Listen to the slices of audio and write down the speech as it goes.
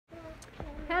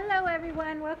Hello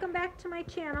everyone, welcome back to my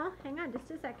channel. Hang on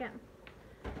just a second.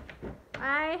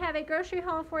 I have a grocery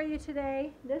haul for you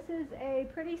today. This is a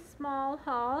pretty small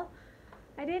haul.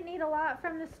 I didn't need a lot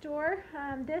from the store.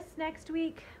 This next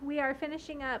week we are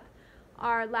finishing up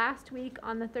our last week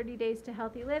on the 30 Days to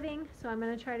Healthy Living, so I'm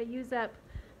going to try to use up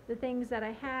the things that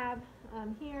I have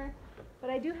here. But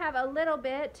I do have a little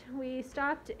bit. We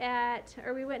went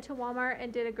to Walmart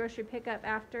and did a grocery pickup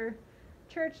after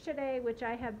church today, which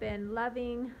I have been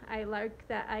loving. I like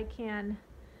that I can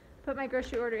put my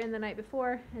grocery order in the night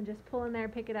before and just pull in there,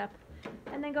 pick it up,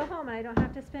 and then go home, and I don't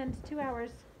have to spend 2 hours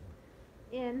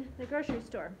in the grocery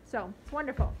store. So it's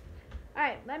wonderful.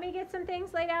 Alright, let me get some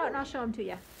things laid out and I'll show them to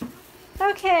you.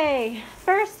 Okay,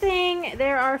 first thing,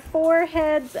 there are 4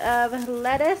 heads of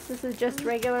lettuce. This is just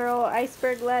regular old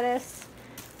iceberg lettuce.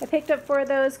 I picked up 4 of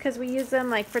those because we use them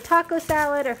like for taco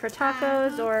salad or for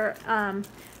tacos or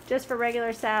just for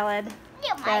regular salad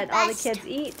that all the kids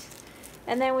eat.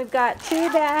 And then we've got 2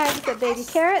 bags of baby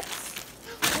carrots.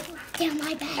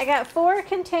 I got 4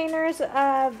 containers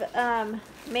of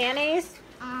mayonnaise.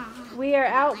 We are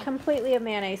out completely of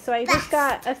mayonnaise, so I just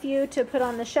got a few to put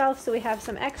on the shelf so we have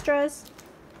some extras.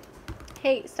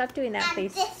 Hey, stop doing that,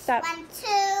 please. Stop.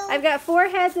 I've got 4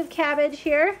 heads of cabbage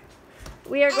here.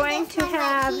 We are going to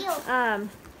have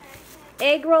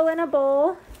egg roll in a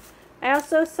bowl. I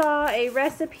also saw a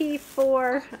recipe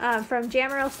from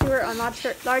Jamarelle Stewart on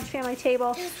Large Family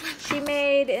Table. She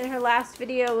made, in her last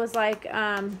video, was like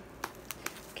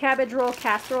cabbage roll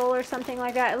casserole or something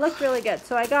like that. It looked really good.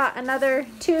 So I got another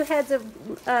 2 heads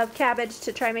of cabbage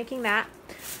to try making that.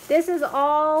 This is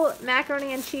all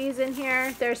macaroni and cheese in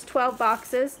here. There's 12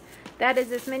 boxes. That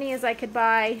is as many as I could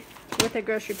buy with a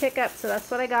grocery pickup. So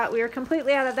that's what I got. We were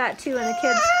completely out of that too, and the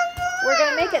kids were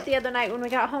going to make it the other night when we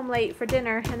got home late for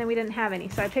dinner, and then we didn't have any.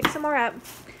 So I picked some more up.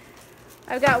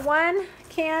 I've got 1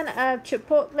 can of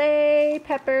chipotle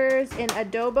peppers in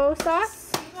adobo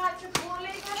sauce.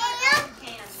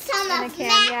 In a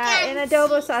can, yeah, in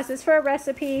adobo sauce. It's for a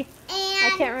recipe.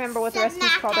 I can't remember what the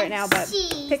recipe's called right now, but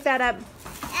pick that up.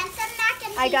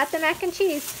 I got the mac and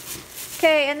cheese.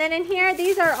 Okay, and then in here,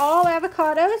 these are all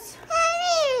avocados.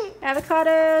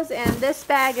 Avocados, and this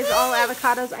bag is all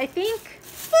avocados. I think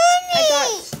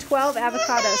I got 12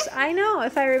 avocados. I know,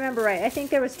 if I remember right. I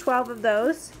think there was 12 of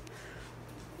those.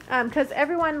 Because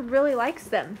everyone really likes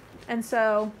them. And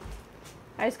so,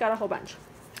 I just got a whole bunch.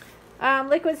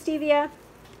 Liquid stevia.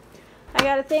 I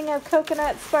got a thing of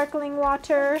coconut sparkling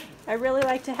water. I really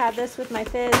like to have this with my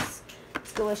fizz.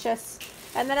 It's delicious.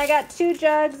 And then I got 2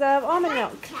 jugs of almond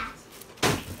milk.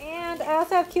 And I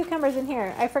also have cucumbers in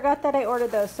here. I forgot that I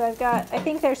ordered those. So I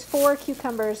think there's 4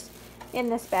 cucumbers in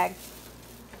this bag.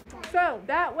 So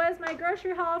that was my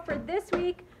grocery haul for this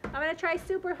week. I'm going to try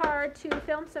super hard to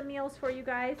film some meals for you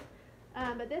guys.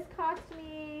 But this cost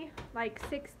me like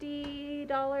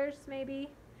 $60 maybe.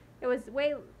 It was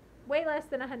way less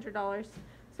than $100.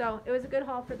 So it was a good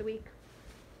haul for the week.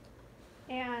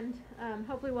 And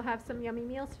hopefully we'll have some yummy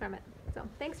meals from it. So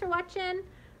thanks for watching.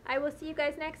 I will see you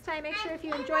guys next time. Make sure if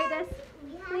you enjoy this,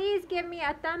 please give me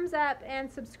a thumbs up and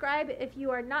subscribe if you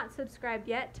are not subscribed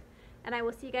yet. And I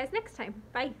will see you guys next time.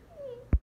 Bye.